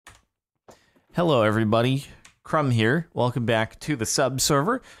Hello, everybody. Crumb here. Welcome back to the sub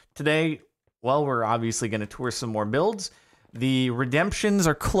server. Today, well, we're obviously going to tour some more builds. The redemptions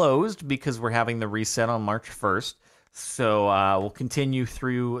are closed because we're having the reset on March 1st. So we'll continue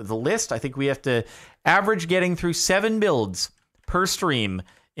through the list. I think we have to average getting through 7 builds per stream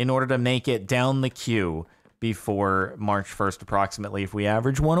in order to make it down the queue before March 1st, approximately, if we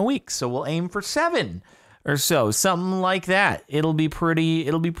average 1 a week. So we'll aim for 7 or so, something like that. It'll be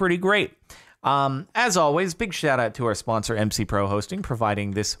pretty great. As always, big shout out to our sponsor, MC Pro Hosting, providing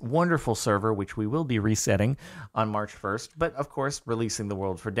this wonderful server, which we will be resetting on March 1st, but of course, releasing the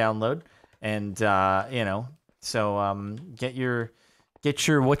world for download. And, so get your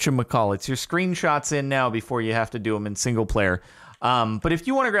whatchamacallits, your screenshots in now before you have to do them in single player. But if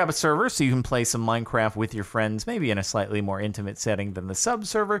you want to grab a server so you can play some Minecraft with your friends, maybe in a slightly more intimate setting than the sub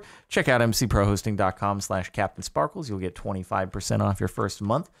server, check out mcprohosting.com/CaptainSparkles. You'll get 25% off your first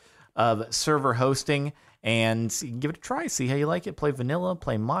month of server hosting, and you can give it a try, see how you like it. Play vanilla,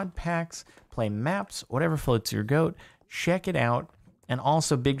 play mod packs, play maps, whatever floats your goat. Check it out. And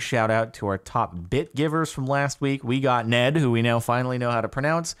also big shout out to our top bit givers from last week. We got Ned, who we now finally know how to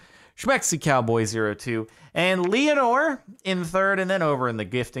pronounce, Schmexy Cowboy 02, and Leonore in third. And then over in the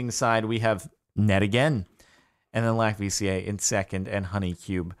gifting side, we have Ned again, and then Lack VCA in second, and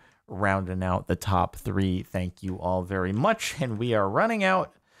Honeycube rounding out the top 3. Thank you all very much. And we are running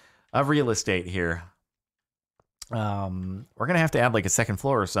out of real estate here. We're gonna have to add like a second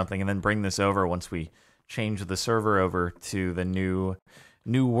floor or something, and then bring this over once we change the server over to the new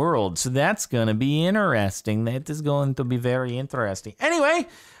world. So that's gonna be interesting. That is going to be very interesting. Anyway,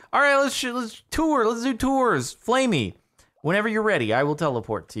 all right, let's tour. Let's do tours. Flamey, whenever you're ready, I will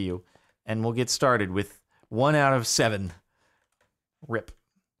teleport to you, and we'll get started with 1 out of 7. Rip.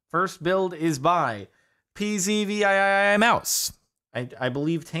 First build is by PZVII Mouse. I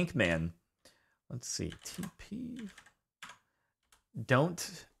believe Tank Man. Let's see. TP.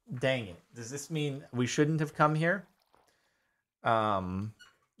 Don't. Dang it. Does this mean we shouldn't have come here?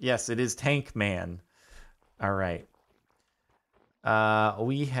 Yes, it is Tank Man. All right.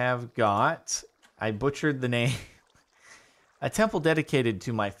 We have got, I butchered the name, a temple dedicated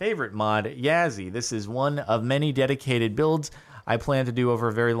to my favorite mod, Yazzie. This is one of many dedicated builds I plan to do over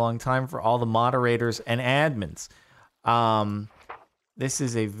a very long time for all the moderators and admins. This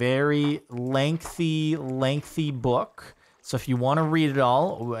is a very lengthy book. So if you want to read it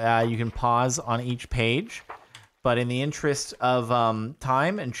all, you can pause on each page. But in the interest of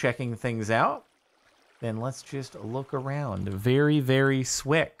time and checking things out, then let's just look around. Very, very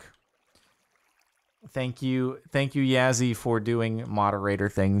swick. Thank you, Yazzie, for doing moderator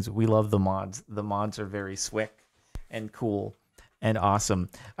things. We love the mods. The mods are very swick and cool and awesome.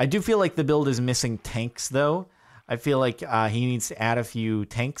 I do feel like the build is missing tanks, though. I feel like he needs to add a few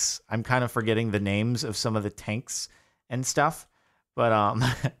tanks. I'm kind of forgetting the names of some of the tanks and stuff, but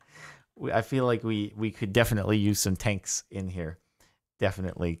I feel like we could definitely use some tanks in here.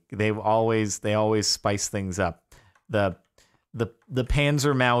 Definitely, they always spice things up. The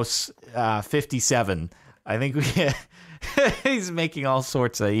Panzer Mouse 57. I think he's making all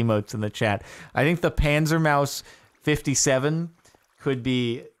sorts of emotes in the chat. I think the Panzer Mouse 57 could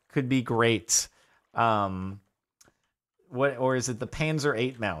be great. What, or is it the Panzer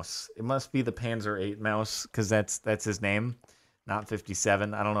 8 Mouse? It must be the Panzer 8 Mouse, because that's his name, not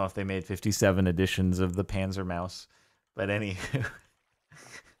 57. I don't know if they made 57 editions of the Panzer Mouse, but anywho,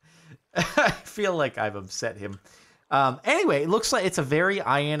 I feel like I've upset him. Anyway, it looks like it's a very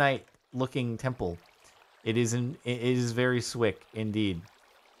Ionite looking temple. It is very swick indeed.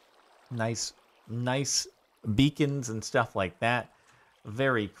 Nice beacons and stuff like that.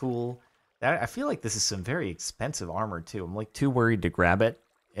 Very cool. I feel like this is some very expensive armor, too. I'm like too worried to grab it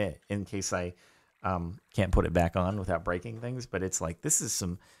in case I can't put it back on without breaking things. But it's like, this is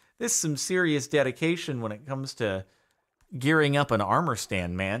some serious dedication when it comes to gearing up an armor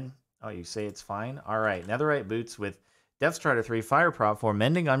stand, man. Oh, you say it's fine? All right. Netherite boots with Death Strider 3, Fire Prop 4,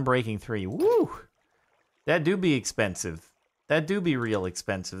 Mending Unbreaking 3. Woo! That do be expensive. That do be real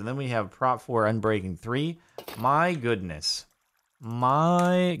expensive. And then we have Prop 4, Unbreaking 3. My goodness.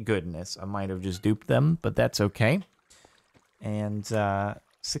 My goodness, I might have just duped them, but that's okay. And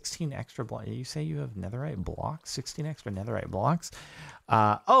 16 extra blocks. You say you have netherite blocks? 16 extra netherite blocks?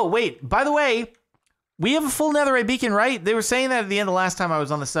 Oh, wait, by the way, we have a full netherite beacon, right? They were saying that at the end of the last time I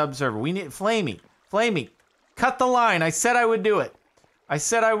was on the sub server. We need Flamey, cut the line. I said I would do it.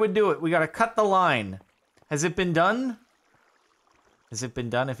 We got to cut the line. Has it been done? If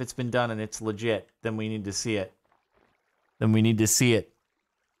it's been done and it's legit, then we need to see it.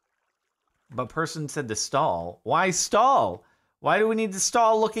 But person said to stall. Why stall? Why do we need to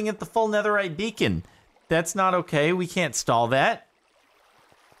stall looking at the full netherite beacon? That's not okay. We can't stall that.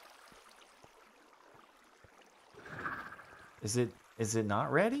 Is it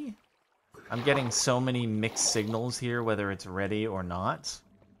not ready? I'm getting so many mixed signals here, whether it's ready or not.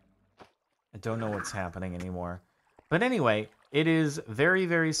 I don't know what's happening anymore. But anyway, it is very,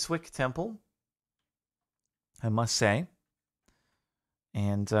 very swick temple, I must say.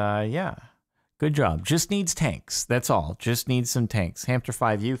 And yeah, good job. Just needs tanks. That's all. Just needs some tanks.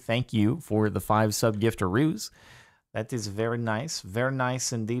 Hamster5U, thank you for the 5 sub-giftaroos. That is very nice. Very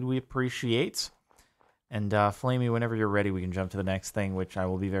nice indeed. We appreciate. And Flamey, whenever you're ready, we can jump to the next thing, which I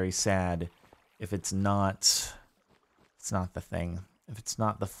will be very sad if it's not the thing. If it's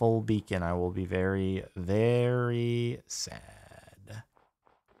not the full beacon, I will be very, very sad.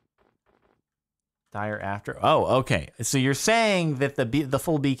 Dire after. Oh, okay. So you're saying that the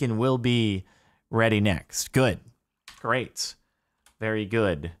full beacon will be ready next. Good. Great. Very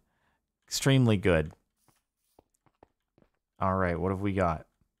good. Extremely good. All right, what have we got?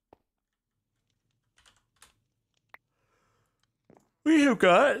 We have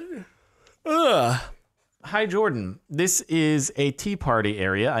got... Hi, Jordan. This is a tea party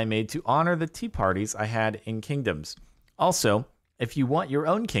area I made to honor the tea parties I had in Kingdoms. Also, if you want your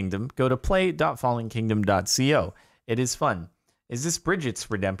own kingdom, go to play.fallenkingdom.co. It is fun. Is this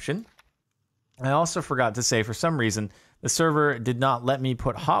Bridget's redemption? I also forgot to say, for some reason, the server did not let me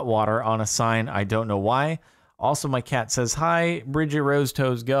put hot water on a sign. I don't know why. Also, my cat says, hi, Bridget Rose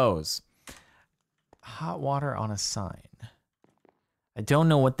Toes goes. Hot water on a sign. I don't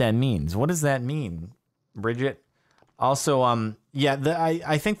know what that means. What does that mean, Bridget? Also, yeah,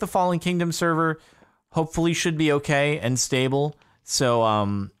 I think the Fallen Kingdom server hopefully should be okay and stable. So,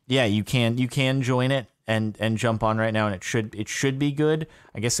 yeah, you can join it and jump on right now, and it should be good.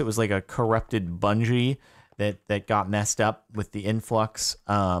 I guess it was like a corrupted Bungie that got messed up with the influx.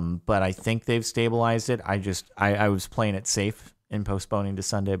 But I think they've stabilized it. I was playing it safe and postponing to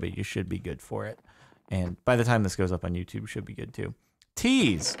Sunday, but you should be good for it. And by the time this goes up on YouTube, should be good too.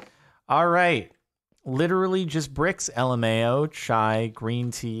 Teas. All right. Literally just bricks, LMAO, chai,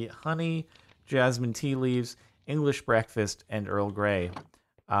 green tea, honey, jasmine tea leaves, English breakfast, and Earl Grey.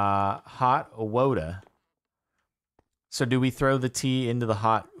 Hot Woda. So do we throw the tea into the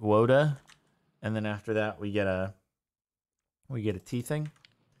hot Woda? And then after that we get a tea thing?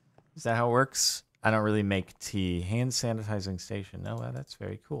 Is that how it works? I don't really make tea. Hand sanitizing station. No, that's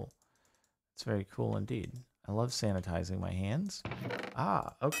very cool. It's very cool indeed. I love sanitizing my hands.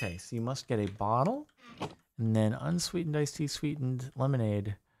 Ah, okay. So you must get a bottle, and then unsweetened iced tea, sweetened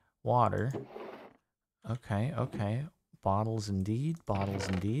lemonade, water. Okay, okay. Bottles indeed. Bottles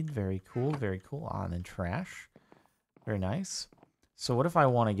indeed. Very cool. Very cool. Ah, and then trash. Very nice. So what if I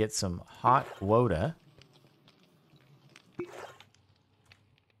want to get some hot Woda? I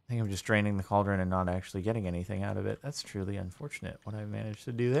think I'm just draining the cauldron and not actually getting anything out of it. That's truly unfortunate what I managed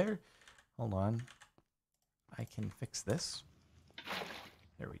to do there. Hold on. I can fix this.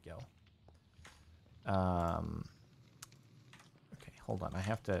 There we go. Okay, hold on. I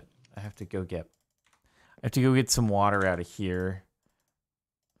have to go get some water out of here.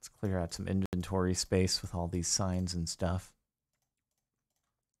 Let's clear out some inventory space with all these signs and stuff.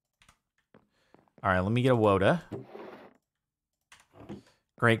 All right, let me get a Woda.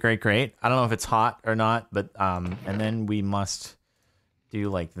 Great, great, great. I don't know if it's hot or not, but and then we must do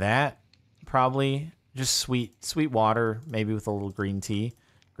like that. Probably just sweet water, maybe with a little green tea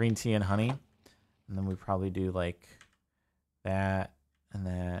and honey. And then we probably do like that and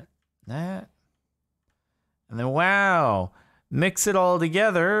that, that. And then, wow, mix it all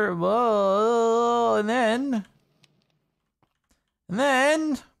together. Whoa, and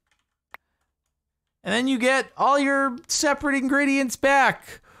then you get all your separate ingredients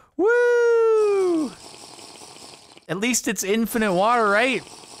back. Woo! At least it's infinite water, right?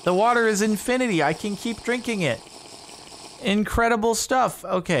 The water is infinity. I can keep drinking it. Incredible stuff.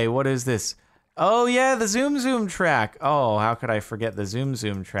 Okay, what is this? Oh yeah, the Zoom Zoom track. Oh, how could I forget the Zoom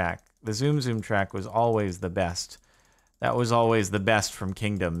Zoom track? The Zoom Zoom track was always the best. That was always the best from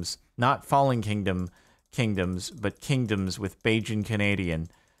Kingdoms. Not Fallen Kingdoms, but Kingdoms with Bajan Canadian.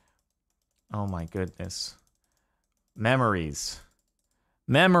 Oh my goodness. Memories.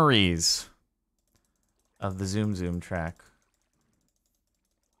 Memories of the Zoom Zoom track.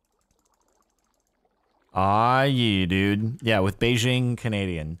 Ah, yeah, dude. Yeah, with Beijing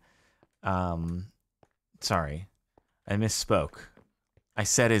Canadian. Sorry. I misspoke. I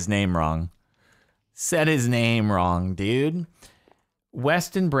said his name wrong. Said his name wrong, dude.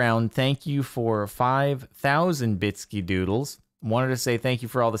 Weston Brown, thank you for 5,000 Bitsky Doodles. wanted to say thank you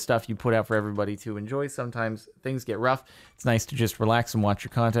for all the stuff you put out for everybody to enjoy. Sometimes things get rough. It's nice to just relax and watch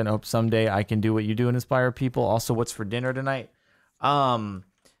your content. I hope someday I can do what you do and inspire people. Also, what's for dinner tonight?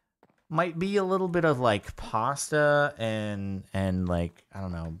 Might be a little bit of like pasta and like, I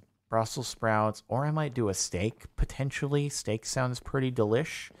don't know, Brussels sprouts, or I might do a steak potentially. Steak sounds pretty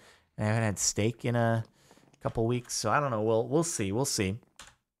delish. I haven't had steak in a couple weeks, so I don't know. We'll see. We'll see.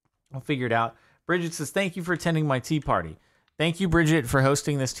 I'll figure it out. Bridget says, "Thank you for attending my tea party." Thank you, Bridget, for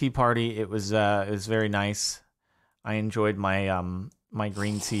hosting this tea party. It was very nice. I enjoyed my my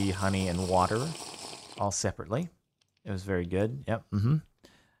green tea, honey, and water all separately. It was very good. Yep.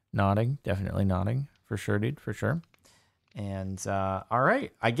 Nodding, definitely nodding for sure, dude, for sure. And all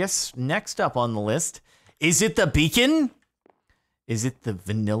right, I guess next up on the list, is it the beacon? Is it the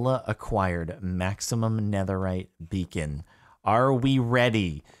vanilla acquired maximum netherite beacon? Are we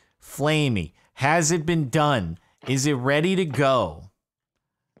ready? Flamey, has it been done? Is it ready to go?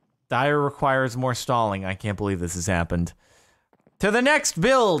 Dire requires more stalling. I can't believe this has happened. To the next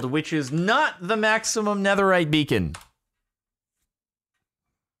build, which is not the maximum netherite beacon.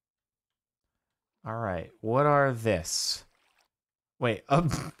 All right, what are this? Wait,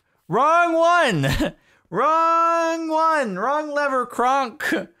 wrong one! Wrong one! Wrong lever,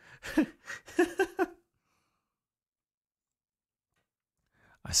 Kronk!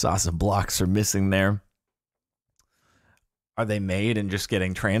 I saw some blocks are missing there. Are they made and just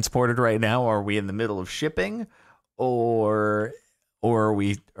getting transported right now? Are we in the middle of shipping? Or are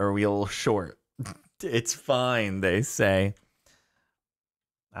we a little short? It's fine, they say.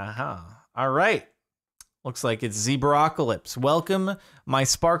 All right. Looks like it's Zebracalypse. Welcome, my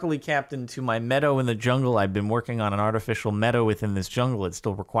sparkly captain, to my meadow in the jungle. I've been working on an artificial meadow within this jungle. It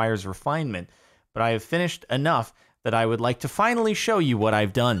still requires refinement, but I have finished enough that I would like to finally show you what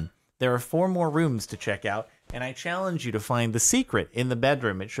I've done. There are 4 more rooms to check out, and I challenge you to find the secret in the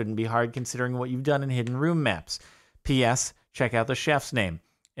bedroom. It shouldn't be hard considering what you've done in hidden room maps. P.S. Check out the chef's name.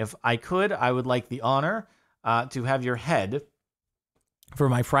 If I could, I would like the honor to have your head for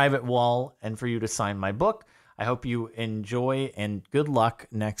my private wall and for you to sign my book. I hope you enjoy and good luck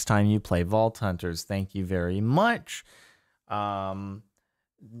next time you play Vault Hunters. Thank you very much. Jardunsky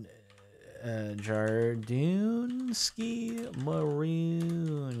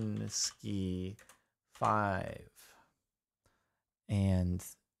Maroonsky 5. And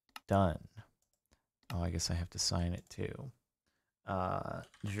done. Oh, I guess I have to sign it too.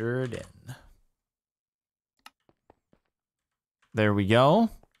 Jordan. There we go.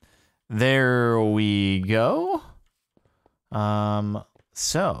 There we go.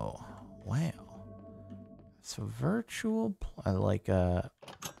 So, wow. So virtual, like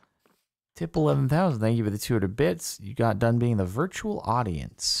tip 11,000. Thank you for the 200 bits. You got done being the virtual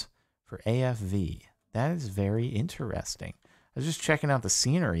audience for AFV. That is very interesting. I was just checking out the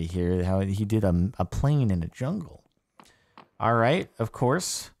scenery here, how he did a plane in a jungle. All right, of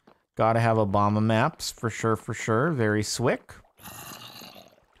course. Got to have Obama maps for sure, for sure. Very swick.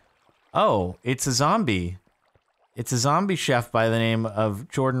 Oh, it's a zombie. It's a zombie chef by the name of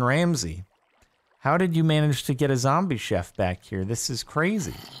Jordan Ramsey. How did you manage to get a zombie chef back here? This is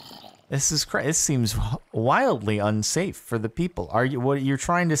crazy. This seems wildly unsafe for the people. What you're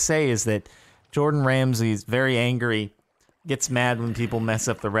trying to say is that Jordan Ramsey is very angry, gets mad when people mess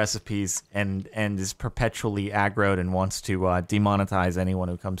up the recipes, and is perpetually aggroed and wants to demonetize anyone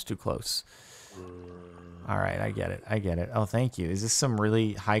who comes too close. All right, I get it. I get it. Oh, thank you. Is this some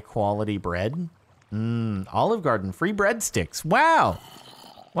really high-quality bread? Olive Garden free breadsticks. Wow.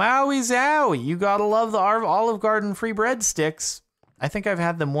 Wowie zowie. You gotta love the Olive Garden free breadsticks. I think I've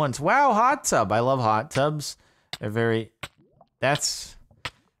had them once. Wow, hot tub. I love hot tubs. They're very... That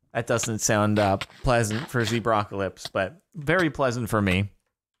doesn't sound pleasant for Zebracalypse, but very pleasant for me.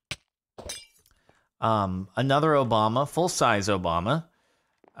 Another Obama, full-size Obama.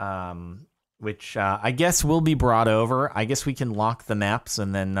 Which I guess will be brought over. I guess we can lock the maps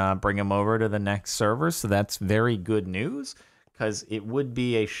and then bring them over to the next server. So that's very good news, because it would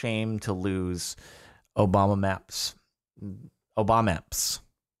be a shame to lose Obama maps. Obama maps.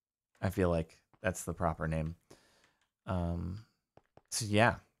 I feel like that's the proper name. So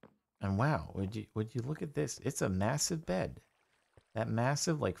yeah, and wow, would you look at this? It's a massive bed. That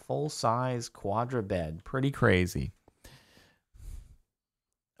massive, like, full size quadra bed. Pretty crazy.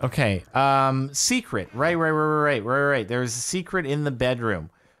 Okay, secret. Right. There's a secret in the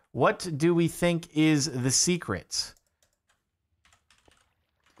bedroom. What do we think is the secret?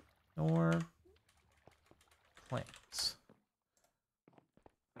 Or plants.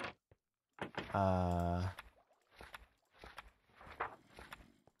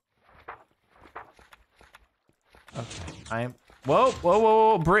 Okay, Whoa, whoa,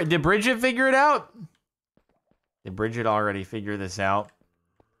 whoa, whoa. Did Bridget figure it out? Did Bridget already figure this out?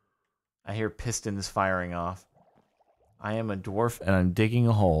 I hear pistons firing off. I am a dwarf and I'm digging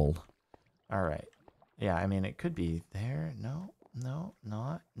a hole. All right. Yeah, I mean, it could be there. No,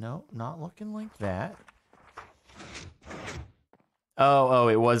 not looking like that. Oh,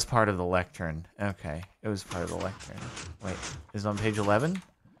 it was part of the lectern. Okay, it was part of the lectern. Wait, is it on page 11?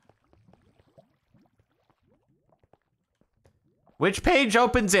 Which page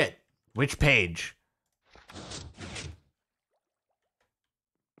opens it? Which page?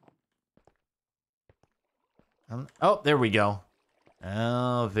 Oh, there we go.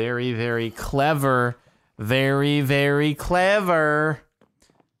 Oh, very, very clever. Very, very clever.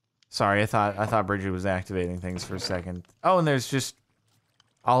 Sorry, I thought Bridget was activating things for a second. Oh, and there's just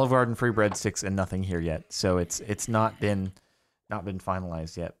Olive Garden free breadsticks and nothing here yet. So it's not been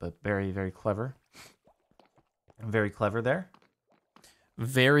finalized yet, but very, very clever. Very clever there.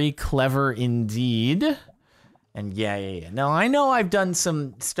 Very clever indeed. And yeah. Now, I know I've done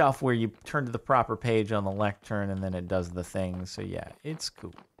some stuff where you turn to the proper page on the lectern and then it does the thing. So yeah, it's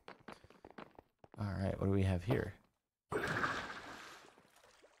cool. All right, what do we have here?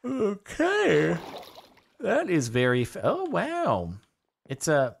 Okay. That is very... oh, wow. It's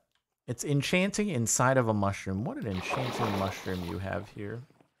enchanting inside of a mushroom. What an enchanting mushroom you have here.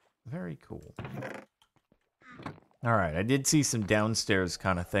 Very cool. All right, I did see some downstairs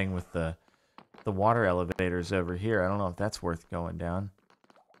kind of thing with the water elevators over here. I don't know if that's worth going down.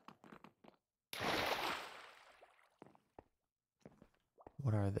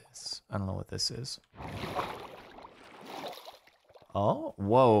 What are this? I don't know what this is. Oh,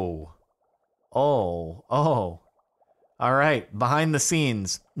 whoa. Oh. All right, behind the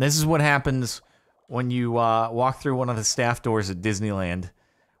scenes. This is what happens when you walk through one of the staff doors at Disneyland.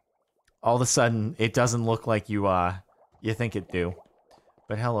 All of a sudden, it doesn't look like you think it do.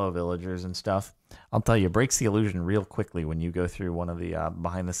 But hello, villagers and stuff. I'll tell you, it breaks the illusion real quickly when you go through one of the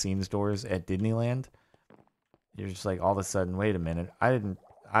behind-the-scenes doors at Disneyland. You're just like, all of a sudden, wait a minute. I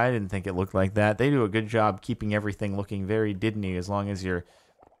didn't think it looked like that. They do a good job keeping everything looking very Disney as long as you're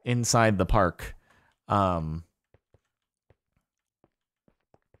inside the park.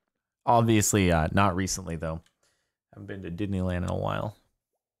 Obviously, not recently, though. I haven't been to Disneyland in a while.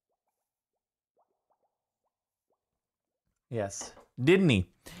 Yes. Disneyland.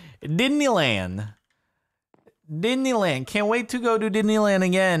 Can't wait to go to Disneyland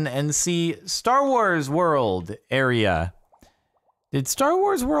again and see Star Wars World area. Did Star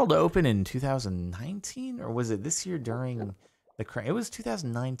Wars World open in 2019? Or was it this year during the... it was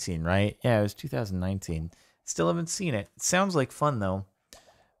 2019, right? Yeah, it was 2019. Still haven't seen it. It sounds like fun, though.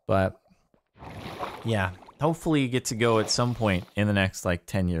 But, yeah. Hopefully you get to go at some point in the next,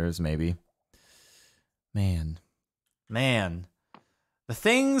 10 years, maybe. Man. The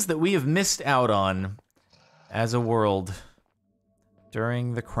things that we have missed out on as a world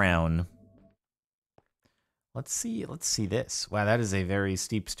during the Crown. Let's see this. Wow, that is a very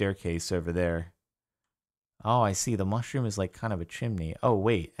steep staircase over there. Oh, I see. The mushroom is kind of a chimney. Oh,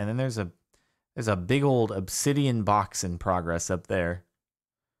 wait. And then there's a big old obsidian box in progress up there.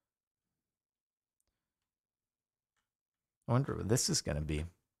 I wonder what this is going to be.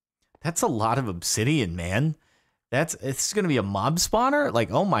 That's a lot of obsidian, man. It's going to be a mob spawner?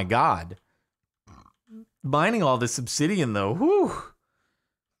 Oh my god. Mining all this obsidian, though. Whew.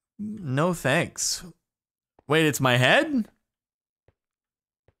 No thanks. Wait, it's my head?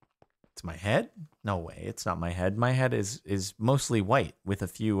 It's my head? No way, it's not my head. My head is mostly white with a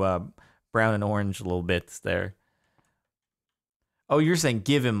few brown and orange little bits there. Oh, you're saying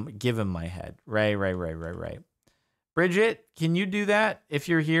give him my head. Right. Bridget, can you do that if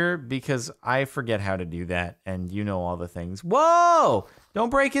you're here? Because I forget how to do that, and you know all the things. Whoa! Don't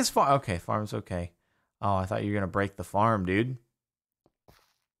break his farm. Okay, farm's okay. Oh, I thought you were going to break the farm, dude.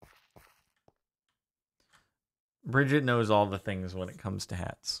 Bridget knows all the things when it comes to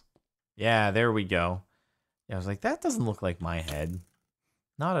hats. Yeah, there we go. Yeah, I was like, that doesn't look like my head.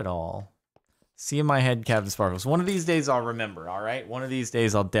 Not at all. See in my head, Captain Sparkles. One of these days I'll remember, all right? One of these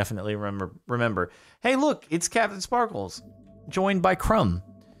days I'll definitely remember. Hey, look, it's Captain Sparkles, joined by Crumb.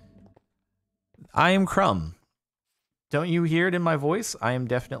 I am Crumb. Don't you hear it in my voice? I am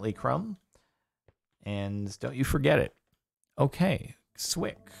definitely Crumb. And don't you forget it. Okay,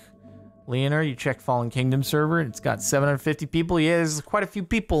 Swick. Leonard, you check Fallen Kingdom server. It's got 750 people. Yeah, there's quite a few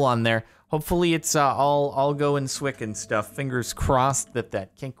people on there. Hopefully it's all go and Swick and stuff. Fingers crossed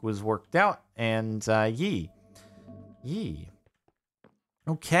that kink was worked out. And yee.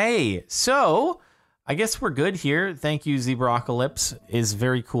 Okay, so I guess we're good here. Thank you, Zebracalypse. Is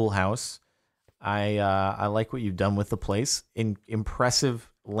very cool house. I like what you've done with the place. Impressive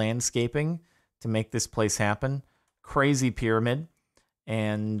landscaping to make this place happen. Crazy pyramid.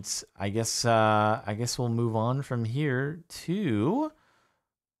 And I guess we'll move on from here to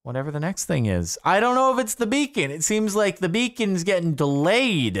whatever the next thing is. I don't know if it's the beacon. It seems like the beacon's getting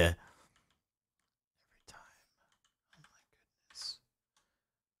delayed. Every time. Oh my goodness.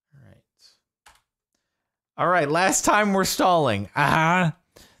 All right. All right, last time we're stalling.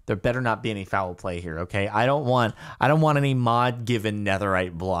 There better not be any foul play here, okay? I don't want any mod given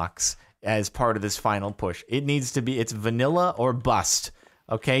netherite blocks as part of this final push. It needs to be, it's vanilla or bust.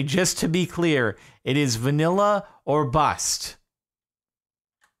 Okay, just to be clear, it is vanilla or bust.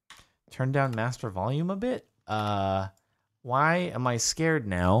 Turn down master volume a bit. Why am I scared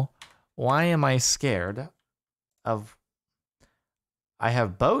now? Why am I scared of... I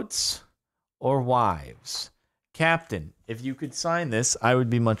have boats or wives? Captain, if you could sign this, I would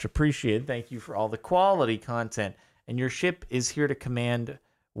be much appreciated. Thank you for all the quality content. And your ship is here to command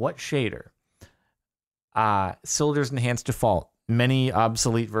what shader? Silder's Enhanced Default. Many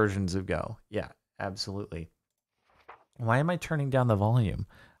obsolete versions of Go. Yeah, absolutely. Why am I turning down the volume?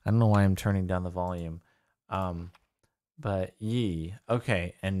 I don't know why I'm turning down the volume. But ye.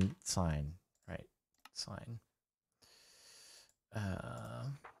 Okay, and sign. Right. Sign.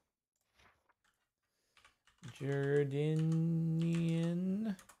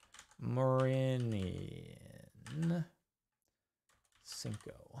 Jordanian Moranian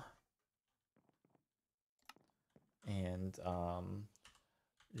Cinco. And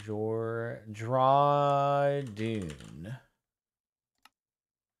Jordradoon.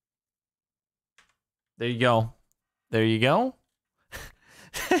 There you go. There you go.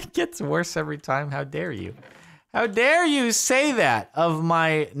 It gets worse every time. How dare you? How dare you say that of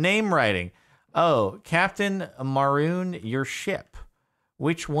my name writing? Oh, Captain Maroon, your ship.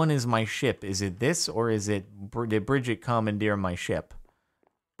 Which one is my ship? Is it this or is it... Did Bridget commandeer my ship?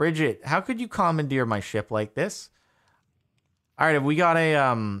 Bridget, how could you commandeer my ship like this? All right, have we got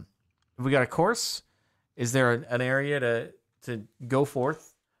a course? Is there an area to go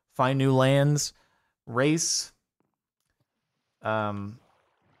forth, find new lands, race?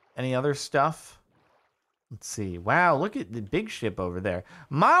 Any other stuff? Let's see. Wow, look at the big ship over there.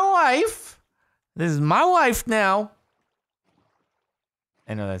 My wife. This is my wife now.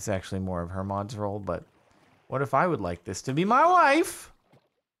 I know that's actually more of Hermod's role, but what if I would like this to be my wife?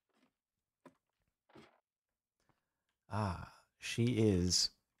 Ah, she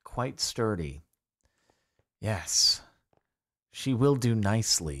is quite sturdy. Yes, she will do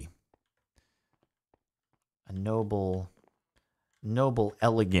nicely. A noble,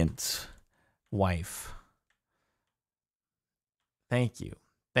 elegant wife. Thank you.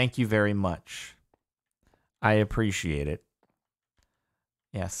 Thank you very much. I appreciate it.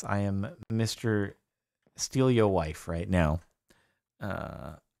 Yes, I am Mr. Steal Your Wife right now.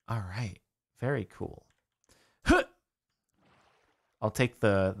 All right. Very cool. Huh! I'll take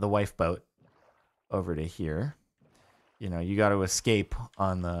the wife boat over to here. You know, you got to escape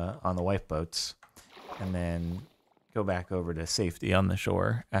on the wife boats and then go back over to safety on the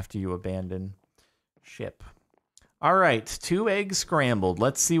shore after you abandon ship. All right, 2 eggs scrambled.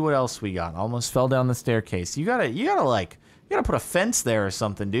 Let's see what else we got. Almost fell down the staircase. You gotta put a fence there or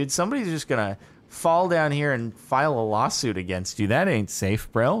something, dude. Somebody's just gonna fall down here and file a lawsuit against you. That ain't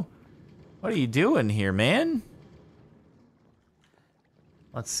safe, bro. What are you doing here, man?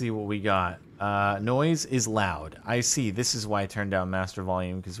 Let's see what we got. Noise is loud. I see. This is why I turned down master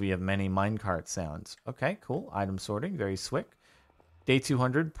volume, because we have many minecart sounds. Okay, cool. Item sorting, very slick. Day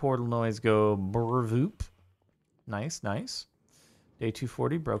 200, portal noise go brrvoop. Nice, nice. Day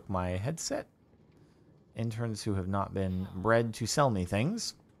 240, broke my headset. Interns who have not been bred to sell me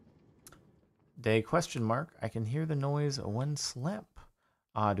things. Day question mark, I can hear the noise when slip.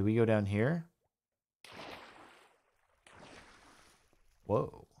 Do we go down here?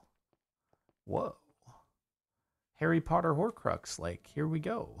 Whoa. Whoa. Harry Potter Horcrux, like, here we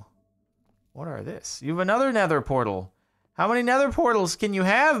go. What are this? You have another nether portal. How many nether portals can you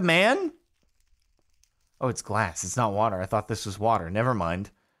have, man? Oh, it's glass. It's not water. I thought this was water. Never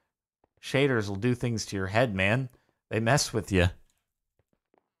mind. Shaders will do things to your head, man. They mess with you.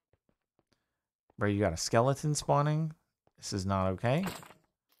 Bro, you got a skeleton spawning? This is not okay.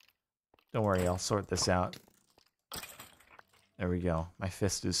 Don't worry, I'll sort this out. There we go. My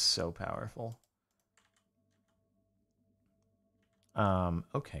fist is so powerful.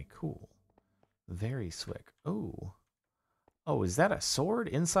 Okay, cool. Very slick. Ooh. Oh, is that a sword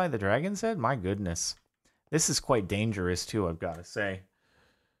inside the dragon's head? My goodness. This is quite dangerous, too, I've got to say.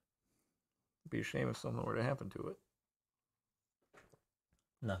 It'd be a shame if something were to happen to it.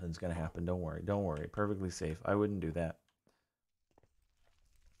 Nothing's gonna happen. Don't worry. Don't worry. Perfectly safe. I wouldn't do that.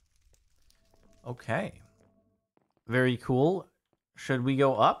 Okay. Very cool. Should we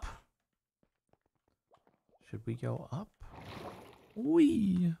go up? Should we go up?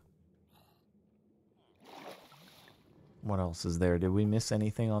 Wee. What else is there? Did we miss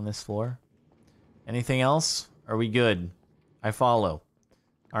anything on this floor? Anything else? Are we good? I follow.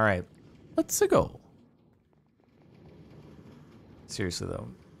 All right. Let's go. Seriously though,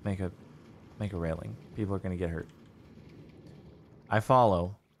 make a railing. People are gonna get hurt. I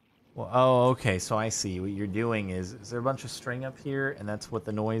follow. Well, oh, okay. So I see. What you're doing is there a bunch of string up here, and that's what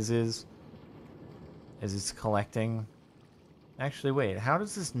the noise is? Is it's collecting? Actually, wait. How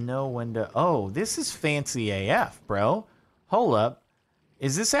does this know when to? Oh, this is fancy AF, bro. Hold up.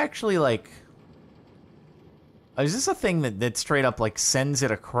 Is this actually like? Is this a thing that straight up like sends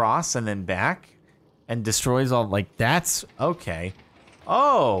it across and then back, and destroys all? Like that's okay.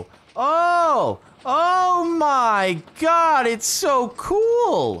 Oh, oh, oh my God! It's so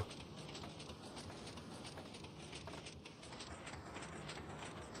cool.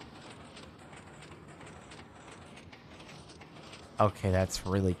 Okay, that's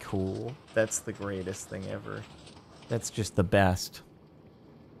really cool. That's the greatest thing ever. That's just the best.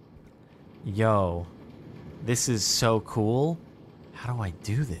 Yo, this is so cool. How do I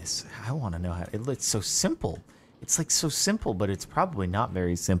do this? I want to know how. It's so simple. It's like so simple, but it's probably not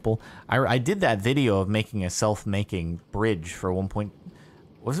very simple. I did that video of making a self-making bridge for 1.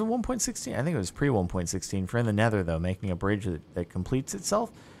 Was it 1.16? I think it was pre 1.16 for In the Nether though, making a bridge that completes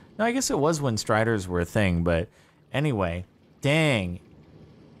itself. No, I guess it was when Striders were a thing, but anyway. Dang.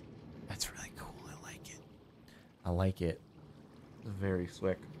 That's really cool. I like it. I like it. It's very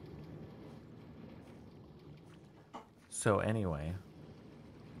slick. So anyway.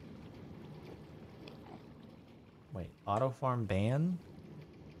 Wait, auto farm ban?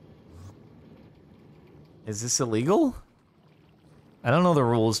 Is this illegal? I don't know the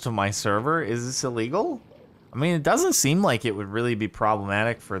rules to my server. Is this illegal? I mean, it doesn't seem like it would really be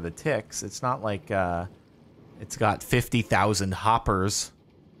problematic for the ticks. It's not like, it's got 50,000 hoppers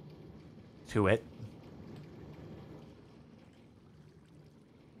to it.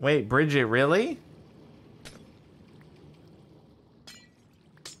 Wait, Bridget, really?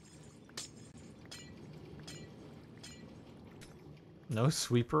 No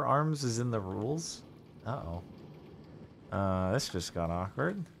sweeper arms is in the rules? Uh-oh. This just got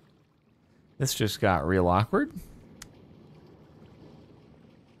awkward. This just got real awkward.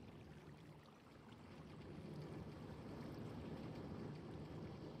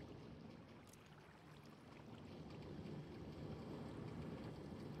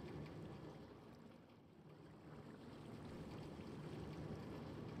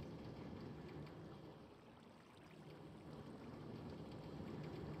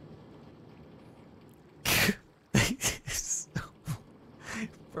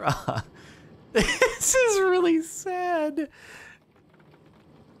 Bruh. This is really sad.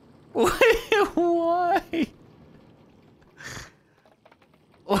 Why?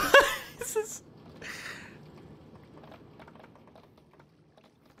 What is this?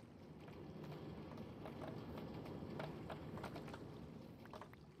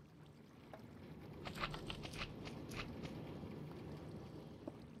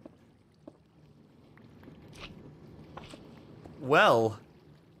 Well,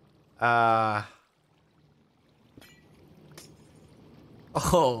 oh,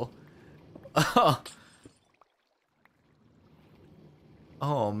 oh,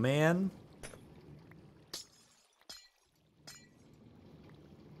 oh man.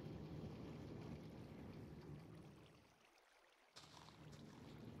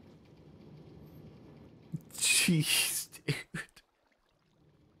 Jeez, dude.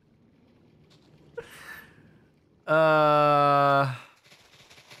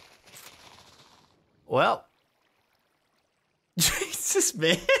 Well, Jesus,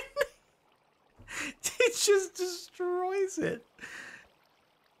 man. It just destroys it.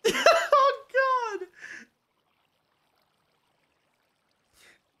 Oh, God.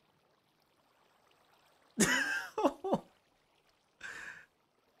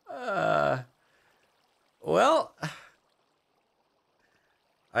 Well,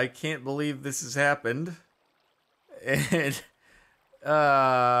 I can't believe this has happened. And,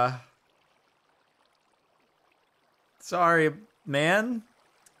 sorry, man.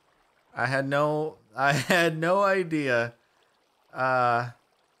 I had no idea.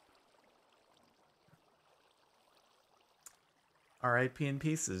 R.I.P. in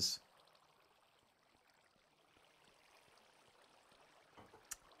pieces.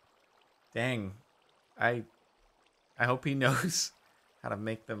 Dang. I hope he knows. how to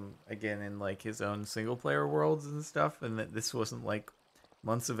make them again in like his own single player worlds and stuff, and that this wasn't like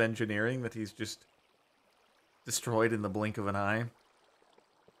months of engineering that he's just destroyed in the blink of an eye.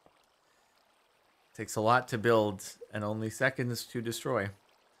 Takes a lot to build and only seconds to destroy.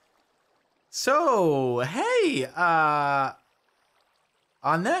 So, hey, on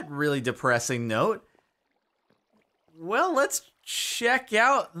that really depressing note, well, let's check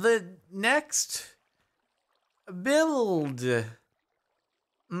out the next build.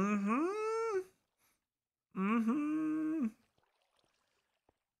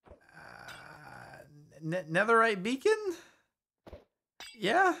 Netherite beacon?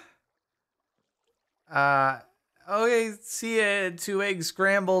 Yeah. Okay, see 2 eggs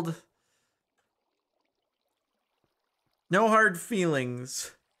scrambled. No hard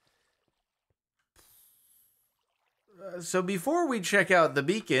feelings. So before we check out the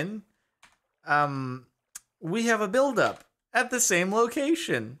beacon, we have a build-up at the same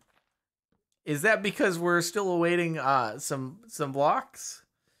location. Is that because we're still awaiting some blocks?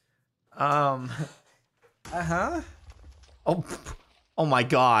 Uh-huh. Oh my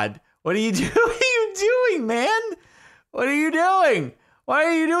God. What are you doing? What are you doing, man? What are you doing? Why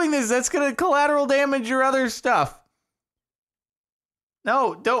are you doing this? That's gonna collateral damage your other stuff.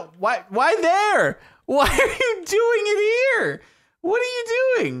 No, don't. Why there? Why are you doing it here? What are you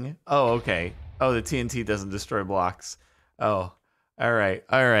doing? Oh, okay. Oh, the TNT doesn't destroy blocks. Oh, all right.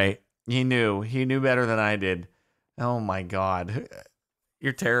 All right. He knew. He knew better than I did. Oh my God.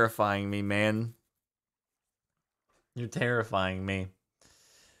 You're terrifying me, man. You're terrifying me.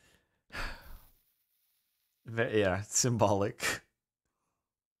 Yeah, symbolic.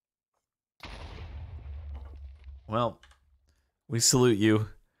 Well, we salute you.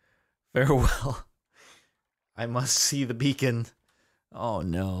 Farewell. I must see the beacon. Oh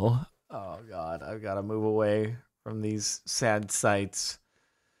no. Oh God, I've got to move away from these sad sights.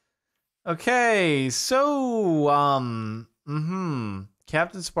 Okay, so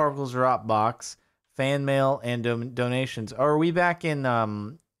Captain Sparkle's Dropbox, fan mail, and donations. Are we back in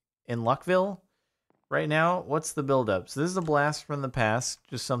Luckville right now? What's the build-up? So this is a blast from the past,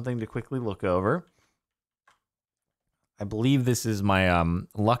 just something to quickly look over. I believe this is my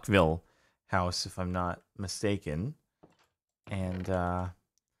Luckville house, if I'm not mistaken. And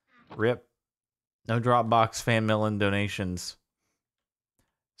rip, no Dropbox, fan mail, and donations.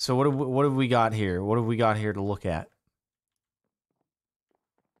 So what have we got here? What have we got here to look at?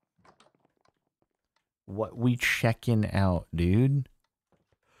 What we checking out, dude?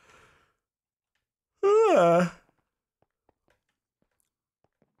 Flamey,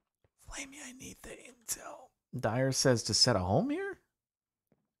 I need the intel. Dyer says to set a home here?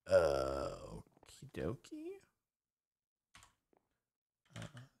 Okie dokie.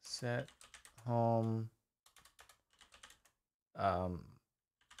 Set home.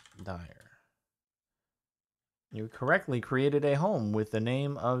 Dyer. You correctly created a home with the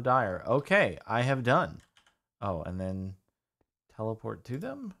name of Dyer. Okay, I have done. Oh, and then teleport to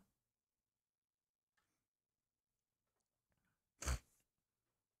them?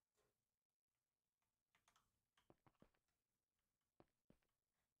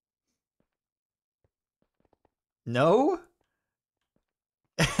 No?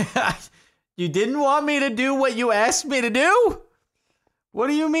 You didn't want me to do what you asked me to do? What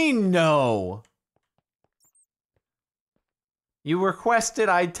do you mean, no? You requested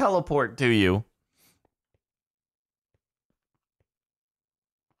I teleport to you.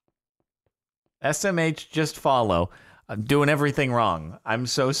 SMH, just follow. I'm doing everything wrong. I'm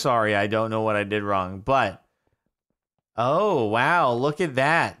so sorry. I don't know what I did wrong, but... Oh, wow. Look at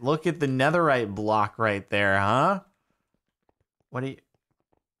that. Look at the netherite block right there, huh? What do you...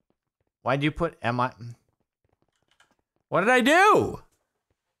 Why'd you put... What did I do?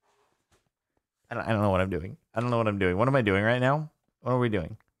 I don't know what I'm doing. I don't know what I'm doing. What am I doing right now? What are we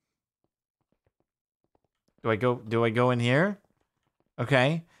doing? Do I go in here?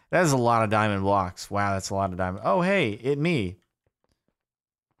 Okay. That is a lot of diamond blocks. Wow, that's a lot of diamond. Oh, hey, me.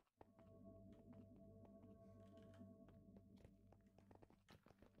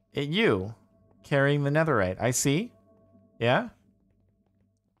 You. Carrying the netherite. I see. Yeah?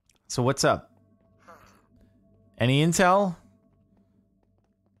 So what's up? Any intel?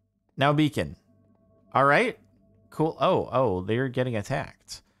 Now beacon. All right. Cool. Oh, they're getting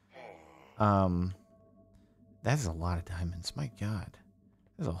attacked. That's a lot of diamonds. My God.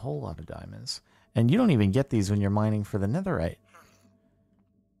 There's a whole lot of diamonds. And you don't even get these when you're mining for the netherite.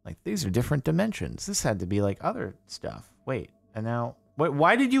 Like, these are different dimensions. This had to be like other stuff. Wait, and now... Wait,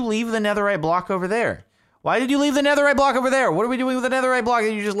 why did you leave the netherite block over there? Why did you leave the netherite block over there? What are we doing with the netherite block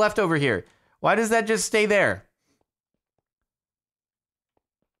that you just left over here? Why does that just stay there?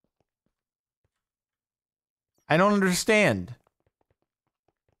 I don't understand.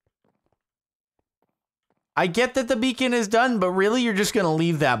 I get that the beacon is done, but really you're just going to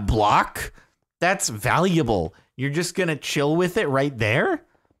leave that block? That's valuable. You're just going to chill with it right there?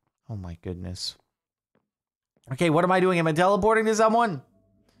 Oh my goodness. Okay, what am I doing? Am I teleporting to someone?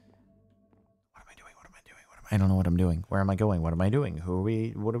 What am I doing? What am I doing? I don't know what I'm doing. Where am I going? What am I doing? Who are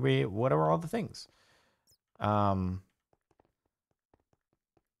we? What are we? What are all the things?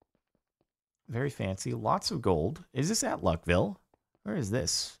 Very fancy. Lots of gold. Is this at Luckville? Where is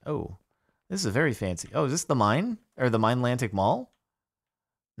this? Oh, this is very fancy. Oh, is this the mine? Or the Mine Atlantic Mall?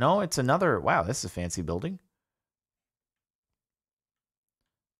 No, it's another. Wow, this is a fancy building.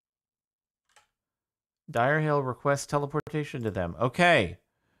 Direhill requests teleportation to them. Okay.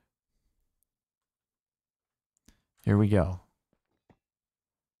 Here we go.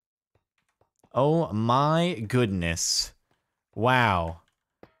 Oh my goodness. Wow.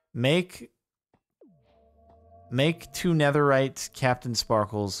 Make 2 netherite Captain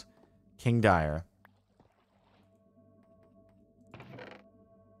Sparkles King Dire.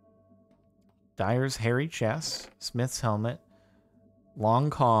 Dire's hairy chest, Smith's helmet, long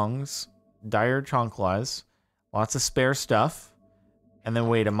kongs, Dire chonklas, lots of spare stuff. And then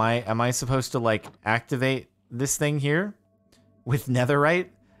wait, am I supposed to like activate this thing here with netherite?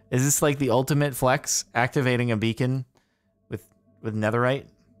 Is this like the ultimate flex, activating a beacon with netherite?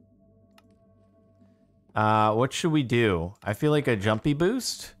 What should we do? I feel like a jumpy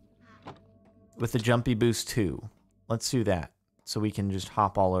boost with the jumpy boost 2. Let's do that so we can just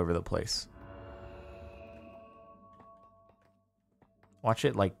hop all over the place. Watch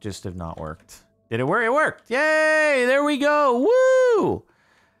it like just have not worked. Did it work? It worked. Yay! There we go. Woo!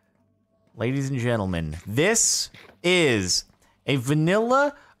 Ladies and gentlemen, this is a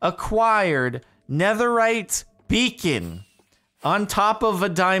vanilla acquired netherite beacon on top of a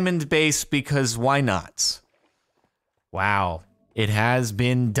diamond base because why not? Wow. It has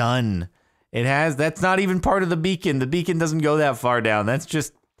been done. It has. That's not even part of the beacon. The beacon doesn't go that far down. That's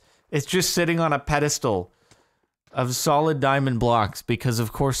just, it's just sitting on a pedestal of solid diamond blocks because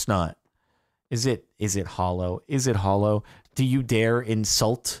of course not. Is it hollow? Is it hollow? Do you dare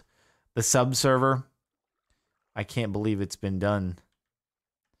insult the sub server? I can't believe it's been done.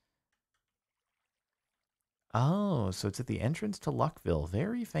 Oh, so it's at the entrance to Luckville.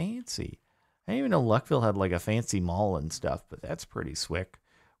 Very fancy. I didn't even know Luckville had like a fancy mall and stuff, but that's pretty slick.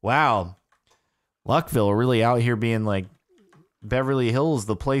 Wow. Luckville really out here being like Beverly Hills,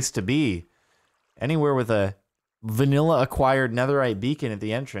 the place to be. Anywhere with a vanilla acquired netherite beacon at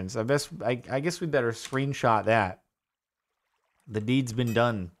the entrance. I guess we better screenshot that. The deed's been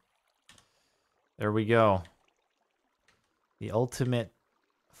done. There we go. The ultimate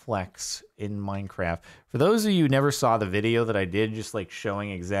flex in Minecraft. For those of you who never saw the video that I did, just like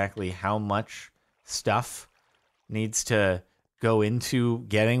showing exactly how much stuff needs to go into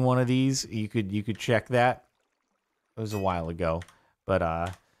getting one of these, you could check that. It was a while ago, but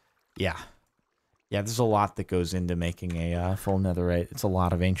yeah, there's a lot that goes into making a full netherite. It's a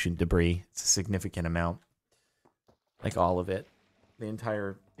lot of ancient debris. It's a significant amount, like all of it. The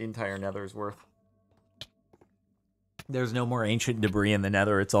entire nether's worth. There's no more ancient debris in the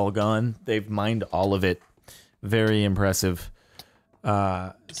nether. It's all gone. They've mined all of it. Very impressive.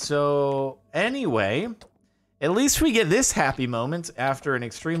 So anyway, at least we get this happy moment after an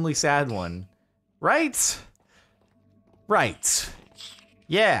extremely sad one. Right? Right.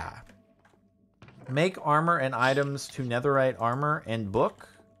 Yeah. Make armor and items to netherite armor and book.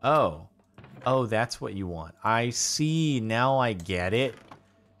 Oh, that's what you want. I see. Now I get it.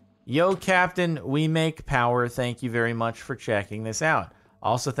 Yo, Captain, we make power. Thank you very much for checking this out.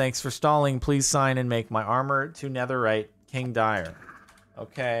 Also, thanks for stalling. Please sign and make my armor to netherite King Dire.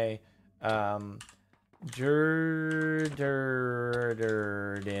 Okay. Jurderden.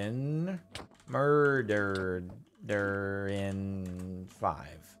 Murderin 5.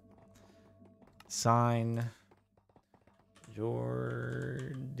 Sign.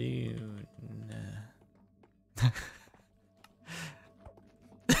 Jordan.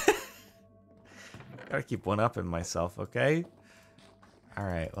 Gotta keep one up in myself, okay?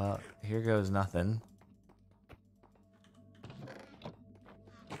 Alright, well, here goes nothing.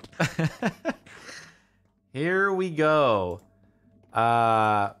 Here we go.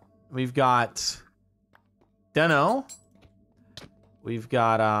 We've got Dunno. We've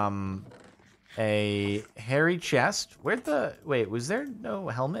got a hairy chest. Wait, was there no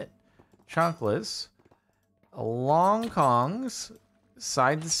helmet? Chunkless. Long kongs.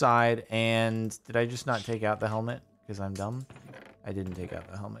 Side to side, and did I just not take out the helmet because I'm dumb? I didn't take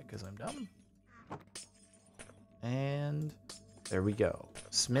out the helmet because I'm dumb. And there we go.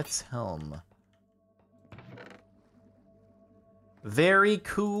 Smith's helm. Very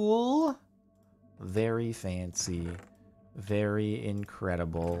cool. Very fancy. Very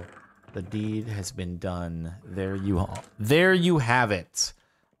incredible. The deed has been done. There you have it.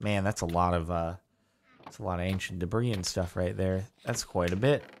 Man, that's a lot of ancient debris and stuff right there. That's quite a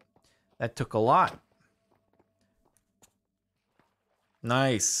bit. That took a lot.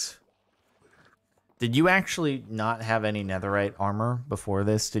 Nice. Did you actually not have any netherite armor before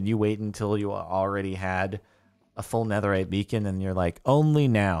this? Did you wait until you already had a full netherite beacon and you're like, only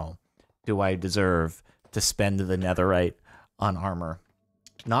now do I deserve to spend the netherite on armor?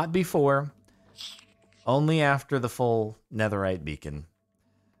 Not before. Only after the full netherite beacon.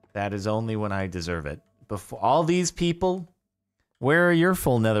 That is only when I deserve it. Before all these people, where are your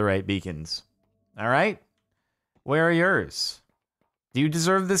full netherite beacons? All right? Where are yours? Do you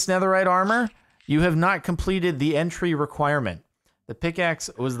deserve this netherite armor? You have not completed the entry requirement. The pickaxe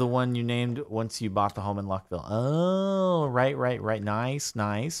was the one you named once you bought the home in Luckville. Oh, right.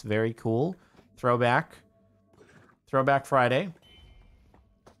 Nice. Very cool. Throwback Friday.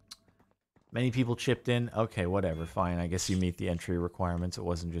 Many people chipped in. Okay, whatever. Fine. I guess you meet the entry requirements. It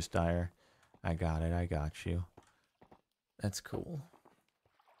wasn't just dire. I got it. I got you. That's cool.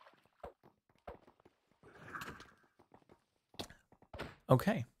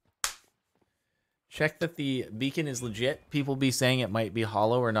 Okay. Check that the beacon is legit. People be saying it might be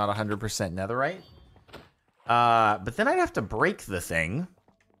hollow or not 100% netherite. But then I'd have to break the thing.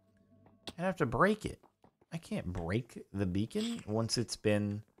 I'd have to break it. I can't break the beacon once it's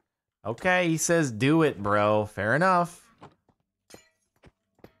been... Okay, he says do it, bro. Fair enough.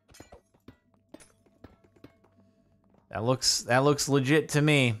 That looks legit to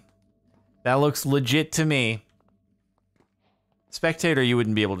me. That looks legit to me. Spectator, you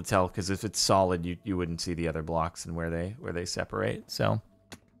wouldn't be able to tell because if it's solid, you wouldn't see the other blocks and where they separate. So,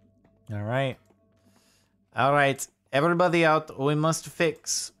 all right, everybody out. We must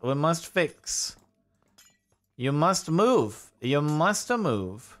fix. You must move. You must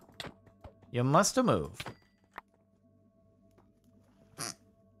move.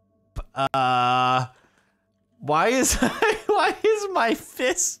 Why is my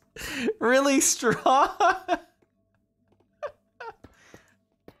fist really strong?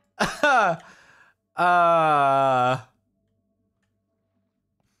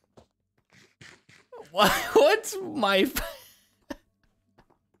 What's my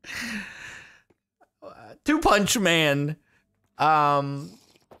Two Punch Man?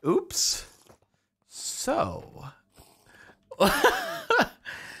 Oops. So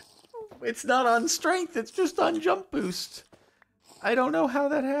it's not on strength, it's just on jump boost. I don't know how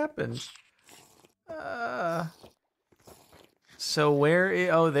that happened. So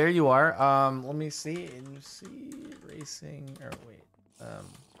where oh, there you are. Let me see. Racing, or wait.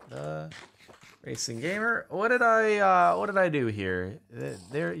 The Racing Gamer. What did I do here?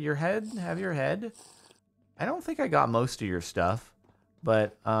 There, your head? Have your head? I don't think I got most of your stuff,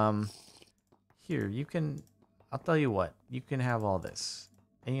 but here, you can, I'll tell you what, you can have all this.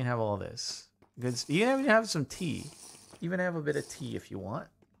 And you can have all this. Good. You can even have some tea. Even have a bit of tea if you want.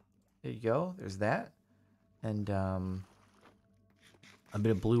 There you go. There's that. And a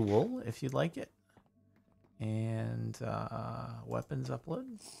bit of blue wool if you'd like it. And weapons upload.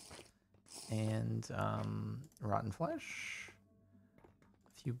 And rotten flesh.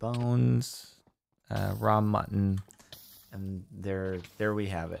 A few bones. Raw mutton. And there we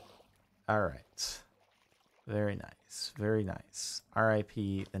have it. All right. Very nice. Very nice.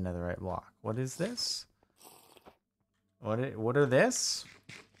 R.I.P. the netherite block. What is this? What are this?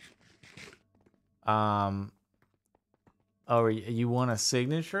 Oh, you want a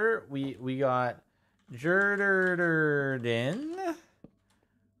signature? We got Jerderdin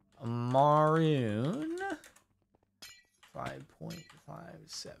Maroon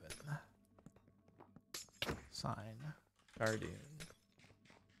 5.57 sign Gardoon.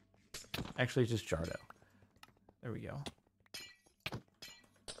 Actually, just Jardo. There we go.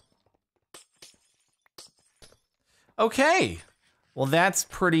 Okay. Well, that's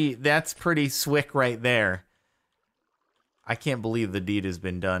pretty swick right there. I can't believe the deed has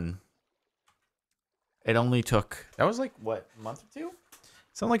been done. It only took, that was like, what, a month or two?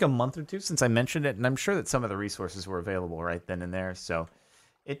 It's only like a month or two since I mentioned it, and I'm sure that some of the resources were available right then and there, so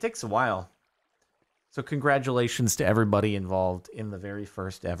it takes a while. So congratulations to everybody involved in the very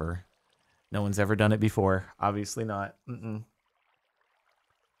first ever. No one's ever done it before. Obviously not.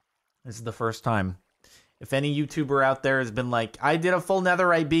 This is the first time. If any YouTuber out there has been like, I did a full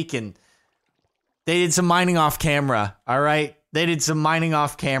netherite beacon. They did some mining off camera. All right. They did some mining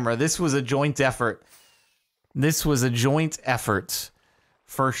off camera. This was a joint effort. This was a joint effort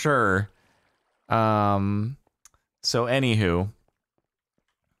for sure. So anywho,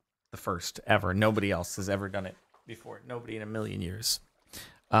 the first ever. Nobody else has ever done it before. Nobody in a million years.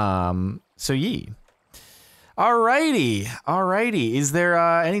 So yee. Alrighty. Is there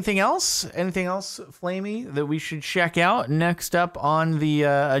anything else? Anything else, Flamey, that we should check out next up on the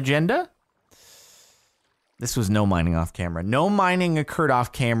agenda? This was no mining off camera. No mining occurred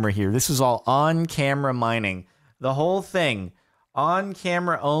off camera here. This was all on camera mining. The whole thing on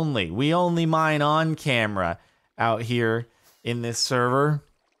camera only. We only mine on camera out here in this server.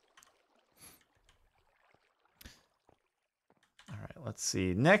 All right, let's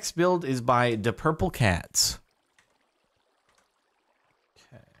see. Next build is by The Purple Cats.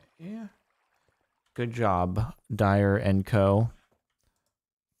 Okay. Good job, Dyer and Co.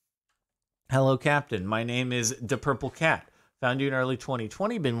 Hello, Captain. My name is The Purple Cat. Found you in early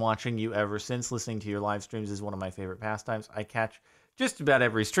 2020. Been watching you ever since. Listening to your live streams is one of my favorite pastimes. I catch just about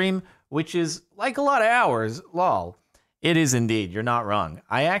every stream, which is like a lot of hours. Lol. It is indeed. You're not wrong.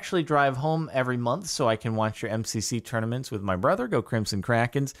 I actually drive home every month so I can watch your MCC tournaments with my brother. Go Crimson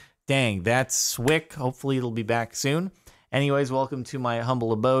Krakens. Dang, that's Swick. Hopefully it'll be back soon. Anyways, welcome to my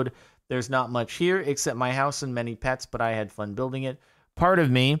humble abode. There's not much here except my house and many pets, but I had fun building it. Part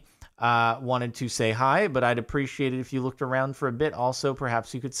of me wanted to say hi, but I'd appreciate it if you looked around for a bit. Also,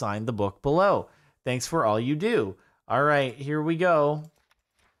 perhaps you could sign the book below. Thanks for all you do. All right, here we go.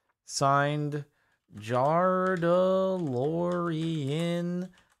 Signed, Jardalorian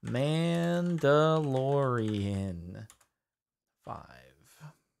Mandalorian. 5.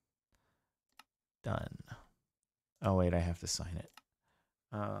 Done. Oh, wait, I have to sign it.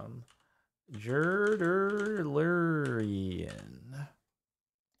 Jardalorian.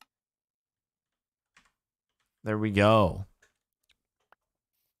 There we go.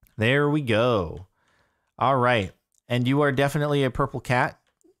 There we go. All right. And you are definitely a purple cat.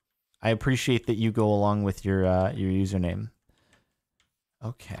 I appreciate that you go along with your username.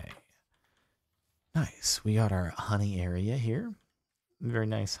 Okay. Nice. We got our honey area here. Very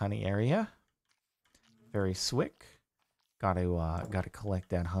nice honey area. Very swick. Got to collect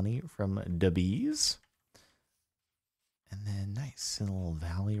that honey from the bees. And then nice in a little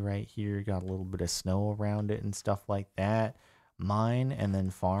valley right here. Got a little bit of snow around it and stuff like that. Mine and then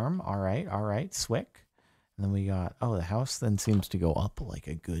farm. All right. Swick. And then we got, oh, the house then seems to go up like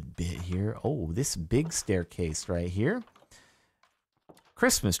a good bit here. Oh, this big staircase right here.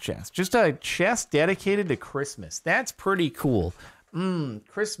 Christmas chest. Just a chest dedicated to Christmas. That's pretty cool.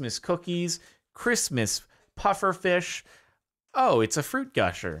 Christmas cookies. Christmas pufferfish. Oh, it's a fruit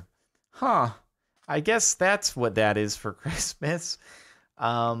gusher. Huh. I guess that's what that is for Christmas.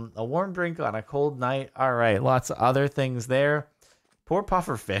 A warm drink on a cold night. All right, lots of other things there. Poor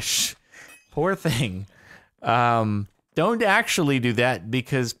pufferfish. Poor thing. Don't actually do that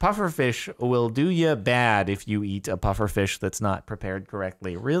because pufferfish will do you bad if you eat a pufferfish that's not prepared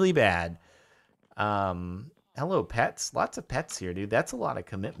correctly. Really bad. Hello, pets. Lots of pets here, dude. That's a lot of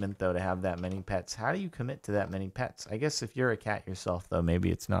commitment, though, to have that many pets. How do you commit to that many pets? I guess if you're a cat yourself, though, maybe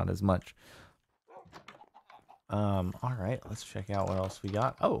it's not as much. All right, let's check out what else we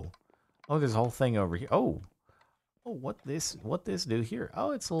got. Oh, there's a whole thing over here. Oh, what this do here?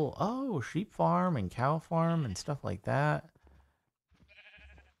 Oh, it's a little, sheep farm and cow farm and stuff like that.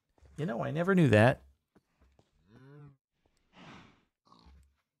 You know, I never knew that.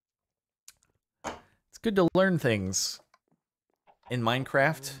 It's good to learn things in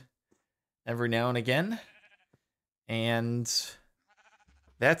Minecraft every now and again. And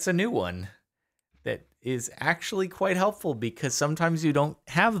that's a new one that is actually quite helpful because sometimes you don't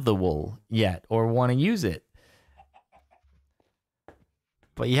have the wool yet or want to use it.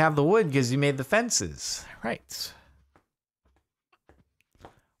 But you have the wood because you made the fences. Right.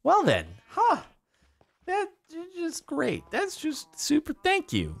 Well then. That's just great. That's just super.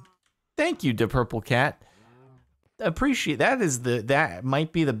 Thank you. Thank you, The Purple Cat. Appreciate that. That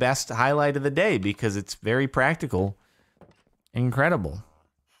might be the best highlight of the day because it's very practical. Incredible.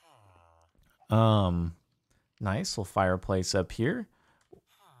 Nice little fireplace up here.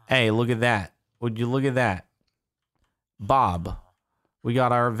 Hey, look at that. Would you look at that? Bob. We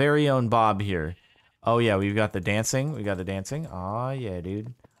got our very own Bob here. Oh, yeah, we've got the dancing. We got the dancing. Oh, yeah,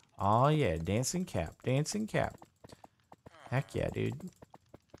 dude. Oh, yeah, dancing cap. Dancing cap. Heck yeah, dude.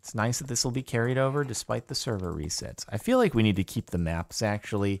 It's nice that this will be carried over despite the server resets. I feel like we need to keep the maps,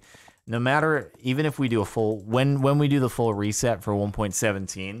 actually. No matter, even if we do a full, when we do the full reset for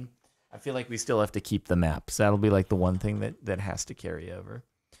 1.17, I feel like we still have to keep the maps. That'll be like the one thing that has to carry over.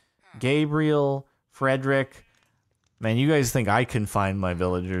 Gabriel, Frederick. Man, you guys think I confine my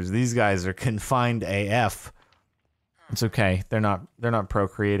villagers. These guys are confined AF. It's okay. They're not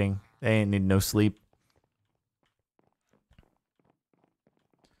procreating. They ain't need no sleep.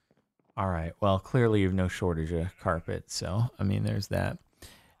 All right. Well, clearly you have no shortage of carpet. So, I mean, there's that.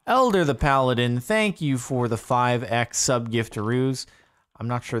 Elder the Paladin, thank you for the 5x sub-giftaroos. I'm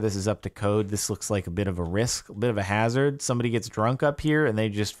not sure this is up to code. This looks like a bit of a risk, a bit of a hazard. Somebody gets drunk up here and they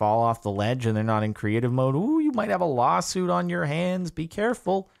just fall off the ledge and they're not in creative mode. Ooh, you might have a lawsuit on your hands. Be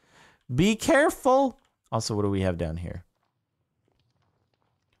careful. Be careful. Also, what do we have down here?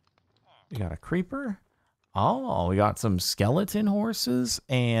 We got a creeper. Oh, we got some skeleton horses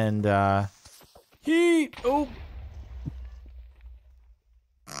and heat. Oh.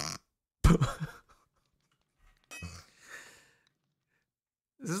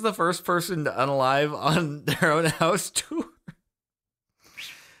 This is the first person to unalive on their own house tour.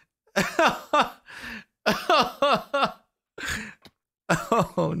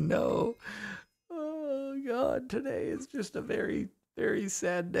 Oh no. Oh God, today is just a very, very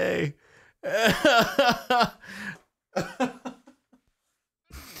sad day.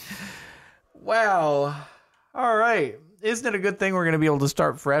 Wow. All right. Isn't it a good thing we're going to be able to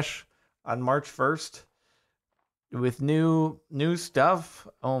start fresh on March 1st? With new stuff.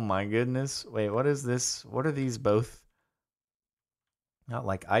 Oh my goodness. Wait, what is this? What are these both? Not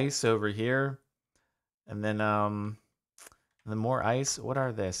like ice over here. And then more ice. What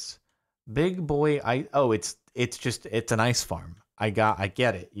are this? Big boy ice. Oh, it's an ice farm. I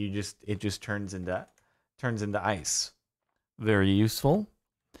get it. It just turns into ice. Very useful.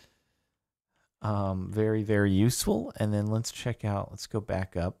 Very, very useful. And then let's go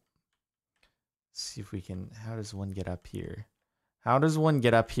back up. See if we can. How does one get up here? How does one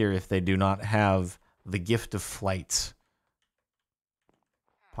get up here if they do not have the gift of flight?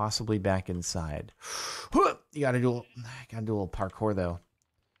 Possibly back inside. You gotta do a little parkour though.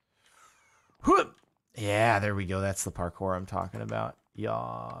 Yeah, there we go. That's the parkour I'm talking about.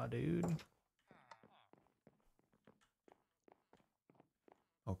 Yeah, dude.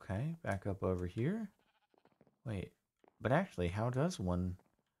 Okay, back up over here. Wait, but actually, how does one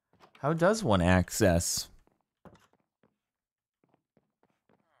access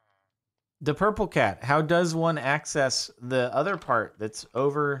the purple cat? How does one access the other part that's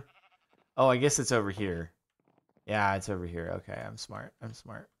over? Oh, I guess it's over here. Yeah, it's over here. Okay, I'm smart.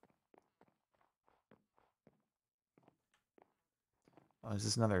 Oh, is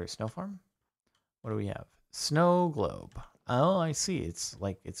this another snow farm? What do we have? Snow globe. Oh, I see. It's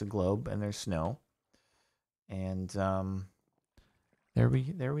a globe and there's snow. And there we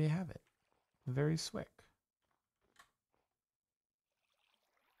have it. Very swick.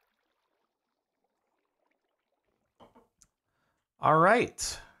 All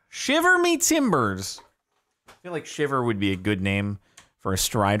right. Shiver me timbers. I feel like Shiver would be a good name for a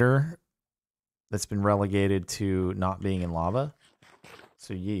strider that's been relegated to not being in lava.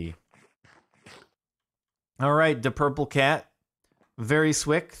 So yee. All right, the purple cat. Very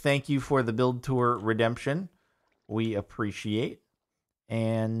swick. Thank you for the build tour redemption. We appreciate.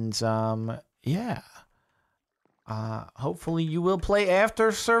 And yeah. Hopefully you will play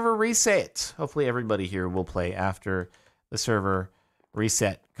after server reset. Hopefully everybody here will play after the server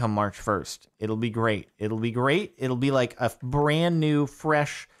reset come March 1st. It'll be great. It'll be like a brand new,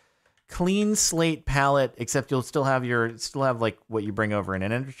 fresh, clean slate palette, except you'll still have like what you bring over in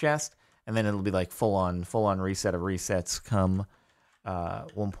an ender chest, and then it'll be like full on reset of resets come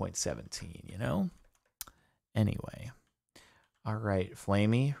 1.17, you know? Anyway. All right,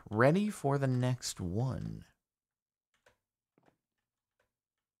 Flamey, ready for the next one.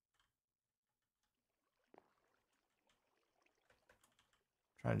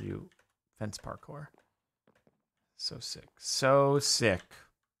 Trying to do fence parkour. So sick. So sick.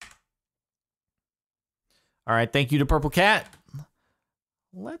 All right, thank you to Purple Cat.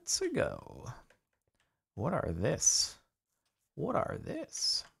 Let's go. What are this? What are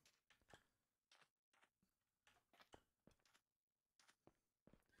this?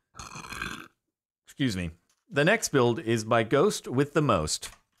 Excuse me. The next build is by Ghost with the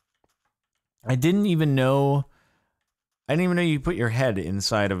Most. I didn't even know you put your head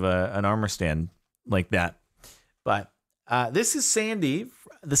inside of an armor stand like that. But this is Sandy,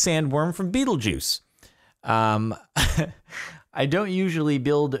 the sandworm from Beetlejuice. I don't usually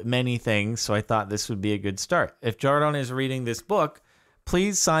build many things, so I thought this would be a good start. If Jardon is reading this book,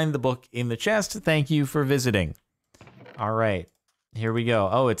 please sign the book in the chest. Thank you for visiting. All right, here we go.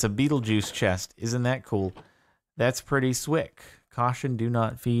 Oh, it's a Beetlejuice chest. Isn't that cool? That's pretty swick. Caution, do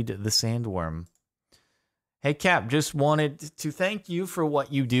not feed the sandworm. Hey, Cap, just wanted to thank you for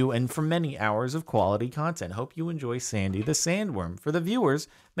what you do and for many hours of quality content. Hope you enjoy Sandy the Sandworm. For the viewers,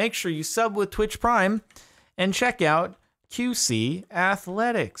 make sure you sub with Twitch Prime and check out QC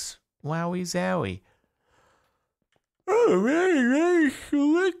Athletics. Wowie zowie. Oh, very, very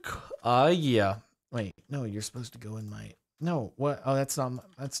slick. Yeah. Wait, no, you're supposed to go in my... No, what? Oh, that's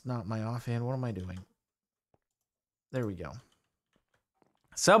not my offhand. What am I doing? There we go.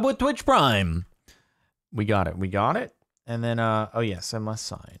 Sub with Twitch Prime. We got it. We got it. And then, oh yes, I must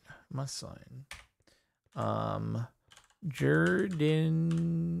sign. Must sign. Jordinion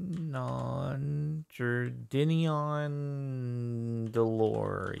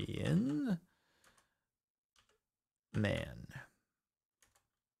DeLorean Man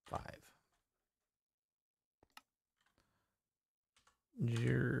 5.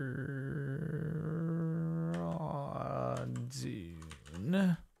 Jordune.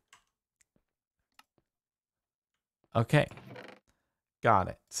 Okay. Got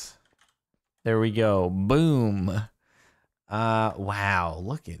it. There we go. Boom. Wow,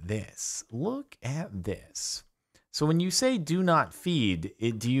 look at this. Look at this. So when you say do not feed,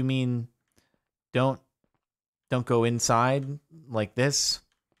 do you mean don't go inside like this?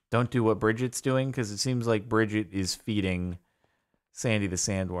 Don't do what Bridget's doing? Because it seems like Bridget is feeding Sandy the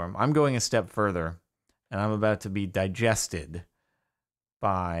Sandworm. I'm going a step further, and I'm about to be digested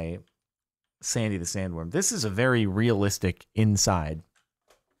by Sandy the Sandworm. This is a very realistic inside.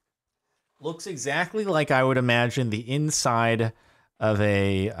 Looks exactly like I would imagine the inside of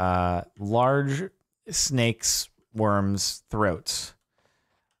a large snake's worm's throat.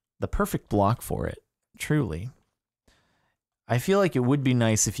 The perfect block for it, truly. I feel like it would be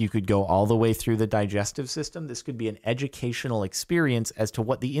nice if you could go all the way through the digestive system. This could be an educational experience as to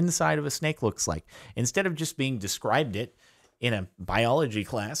what the inside of a snake looks like. Instead of just being described it in a biology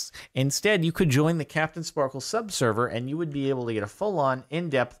class, instead you could join the Captain Sparkle subserver and you would be able to get a full-on,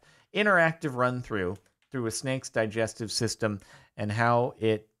 in-depth, interactive run-through through a snake's digestive system and how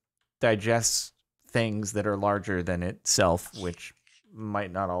it digests things that are larger than itself, which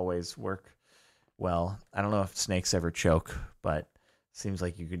might not always work well. I don't know if snakes ever choke, but seems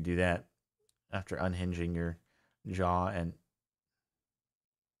like you could do that after unhinging your jaw. And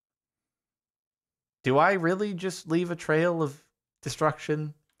do I really just leave a trail of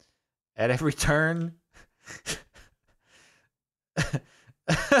destruction at every turn?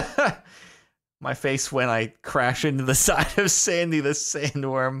 My face when I crash into the side of Sandy the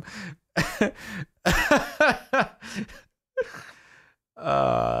Sandworm.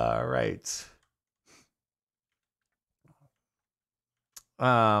 Right.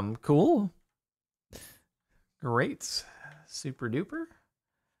 Cool. Great. Super duper.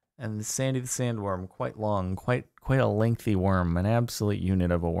 And Sandy the Sandworm, quite long, quite a lengthy worm, an absolute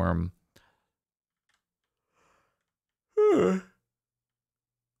unit of a worm.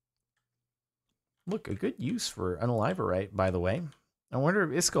 Look, a good use for Unaliverite, by the way. I wonder if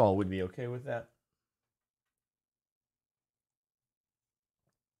Iskall would be okay with that.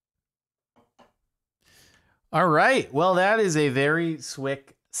 All right. Well, that is a very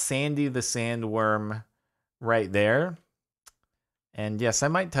swick Sandy the Sandworm right there. And yes, I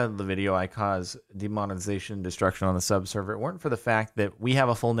might title the video I cause demonetization and destruction on the subserver. It weren't for the fact that we have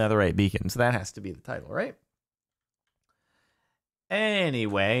a full netherite beacon, so that has to be the title, right?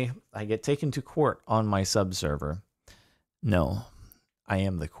 Anyway, I get taken to court on my subserver. No, I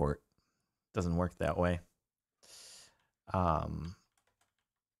am the court. Doesn't work that way.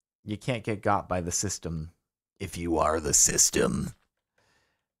 You can't get got by the system if you are the system.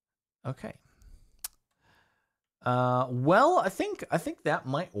 Okay. Well, I think that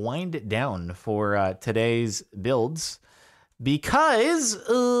might wind it down for today's builds, because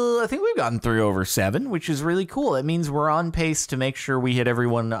I think we've gotten through over 7, which is really cool. It means we're on pace to make sure we hit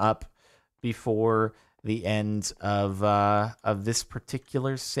everyone up before the end of this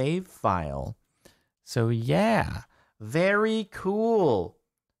particular save file. So yeah, very cool.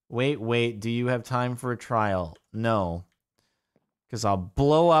 Wait, do you have time for a trial? No, because I'll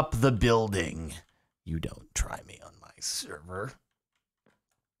blow up the building. You don't try me on my server.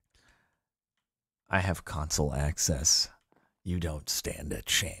 I have console access. You don't stand a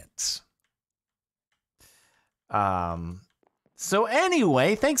chance. So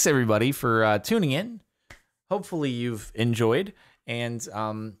anyway, thanks everybody for tuning in. Hopefully you've enjoyed, and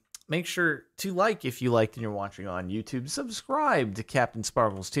make sure to like if you liked and you're watching on YouTube. Subscribe to Captain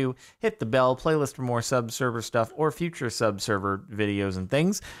Sparkles 2. Hit the bell, playlist for more subserver stuff or future subserver videos and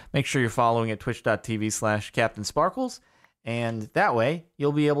things. Make sure you're following at twitch.tv/Captain Sparkles, and that way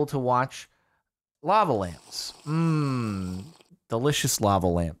you'll be able to watch lava lamps. Delicious lava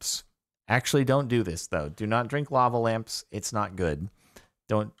lamps. Actually, don't do this though. Do not drink lava lamps. It's not good.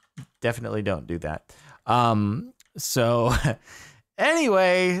 Definitely don't do that. So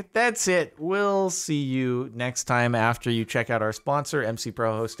Anyway, that's it. We'll see you next time after you check out our sponsor, MC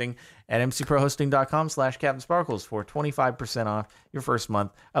Pro Hosting, at mcprohosting.com/CaptainSparkles for 25% off your first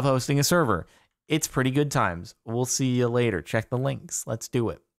month of hosting a server. It's pretty good times. We'll see you later. Check the links. Let's do it.